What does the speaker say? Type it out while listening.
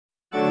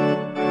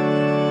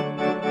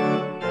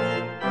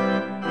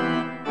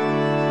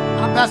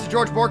I'm Pastor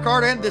George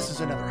Borghardt, and this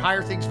is another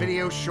Higher Things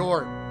video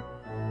short.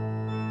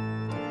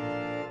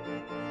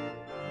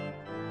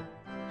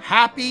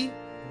 Happy,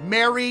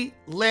 Merry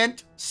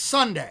Lent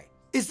Sunday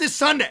is this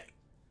Sunday.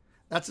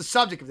 That's the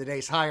subject of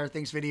today's Higher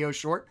Things video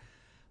short.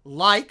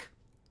 Like,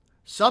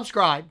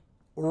 subscribe,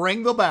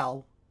 ring the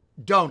bell,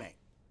 donate.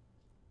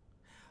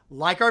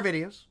 Like our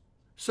videos,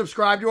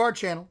 subscribe to our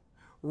channel,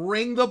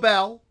 ring the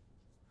bell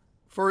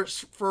for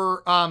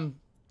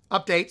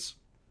updates,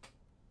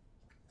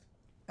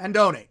 and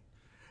donate.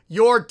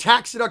 Your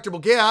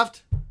tax-deductible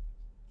gift,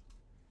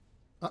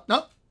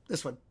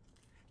 this one,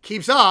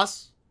 keeps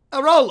us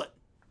a-rolling.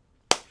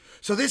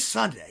 So this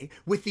Sunday,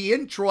 with the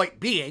introit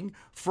being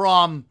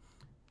from,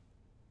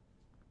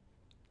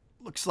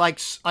 looks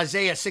like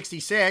Isaiah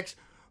 66,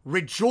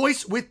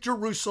 rejoice with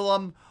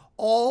Jerusalem,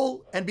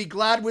 all, and be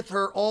glad with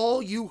her,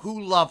 all you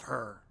who love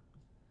her.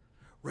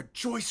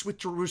 Rejoice with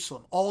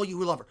Jerusalem, all you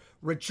who love her.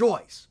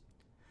 Rejoice.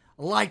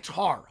 Like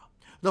Torah.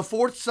 The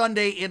fourth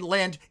Sunday in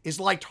Lent is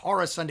like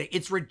Torah Sunday.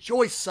 It's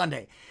Rejoice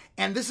Sunday.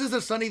 And this is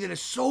a Sunday that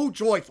is so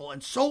joyful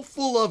and so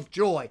full of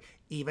joy,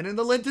 even in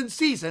the Lenten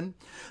season,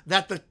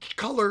 that the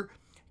color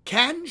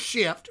can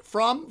shift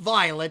from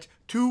violet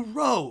to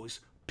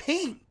rose,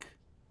 pink,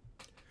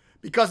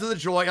 because of the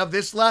joy of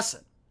this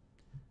lesson.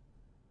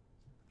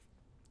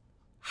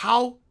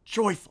 How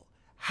joyful,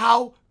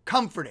 how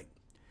comforting.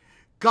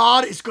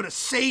 God is going to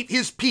save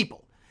his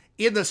people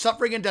in the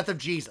suffering and death of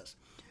Jesus.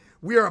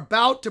 We are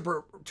about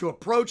to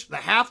approach the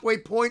halfway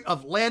point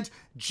of Lent.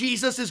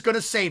 Jesus is going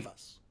to save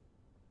us.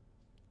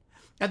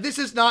 And this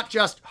is not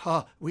just,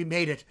 we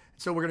made it,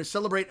 so we're going to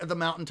celebrate at the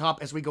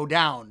mountaintop as we go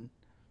down.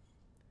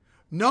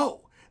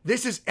 No,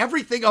 this is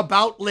everything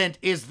about Lent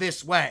is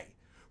this way.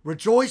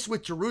 Rejoice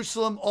with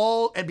Jerusalem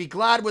all and be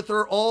glad with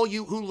her, all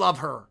you who love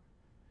her.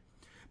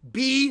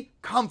 Be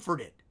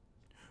comforted.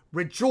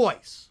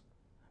 Rejoice.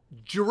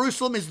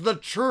 Jerusalem is the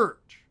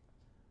church.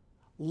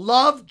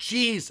 Love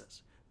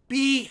Jesus.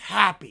 Be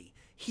happy.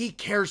 He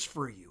cares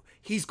for you.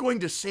 He's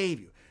going to save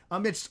you.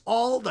 Amidst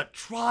all the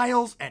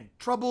trials and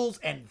troubles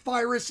and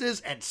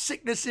viruses and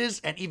sicknesses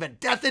and even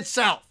death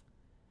itself,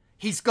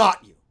 he's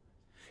got you.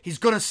 He's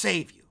going to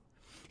save you.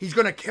 He's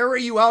going to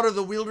carry you out of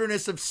the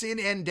wilderness of sin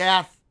and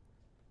death.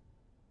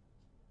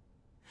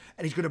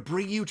 And he's going to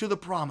bring you to the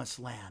promised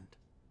land,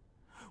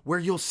 where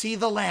you'll see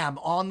the Lamb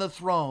on the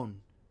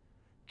throne,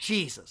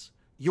 Jesus,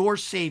 your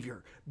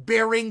Savior,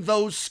 bearing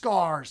those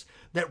scars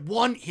that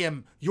won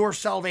him your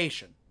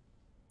salvation.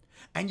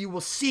 And you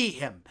will see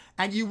him,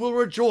 and you will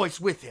rejoice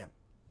with him,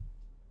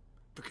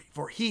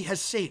 for he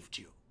has saved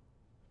you.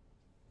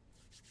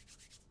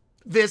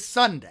 This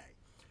Sunday,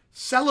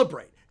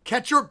 celebrate.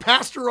 Catch your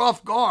pastor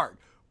off guard.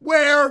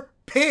 Wear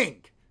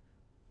pink.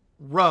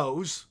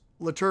 Rose,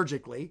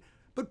 liturgically,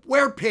 but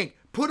wear pink.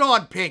 Put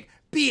on pink.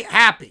 Be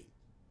happy.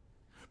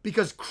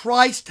 Because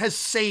Christ has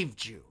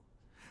saved you.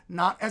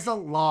 Not as a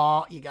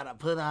law, you got to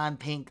put on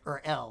pink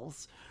or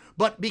else,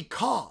 but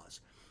because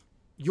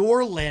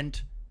your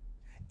Lent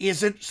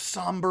isn't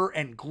somber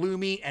and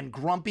gloomy and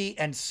grumpy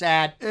and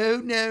sad. Oh,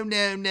 no,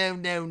 no, no,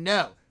 no,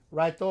 no.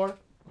 Right, Thor?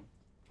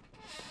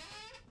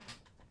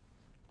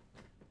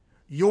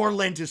 Your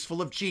Lent is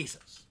full of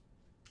Jesus.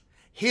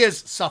 His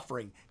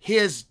suffering,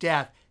 his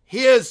death,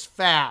 his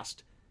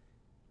fast.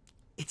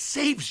 It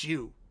saves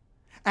you.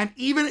 And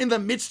even in the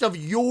midst of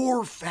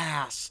your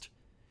fast,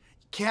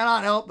 you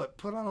cannot help but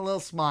put on a little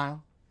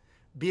smile,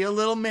 be a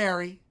little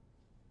merry,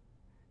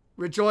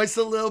 rejoice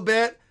a little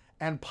bit,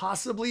 and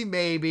possibly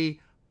maybe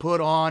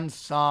put on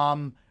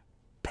some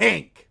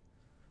pink.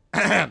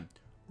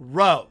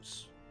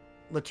 Rose,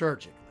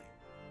 liturgically.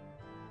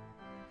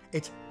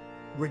 It's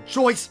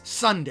Rejoice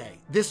Sunday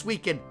this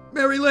weekend.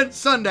 Merry Lent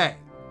Sunday.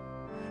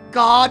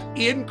 God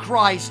in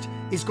Christ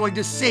is going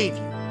to save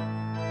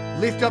you.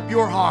 Lift up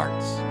your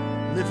hearts.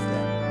 Lift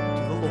them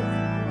to the Lord.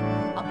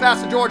 I'm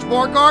Pastor George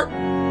Borghardt,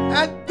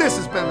 and this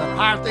has been the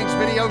Higher Things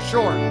video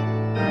short.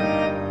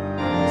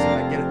 Let's see if I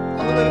can get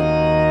it.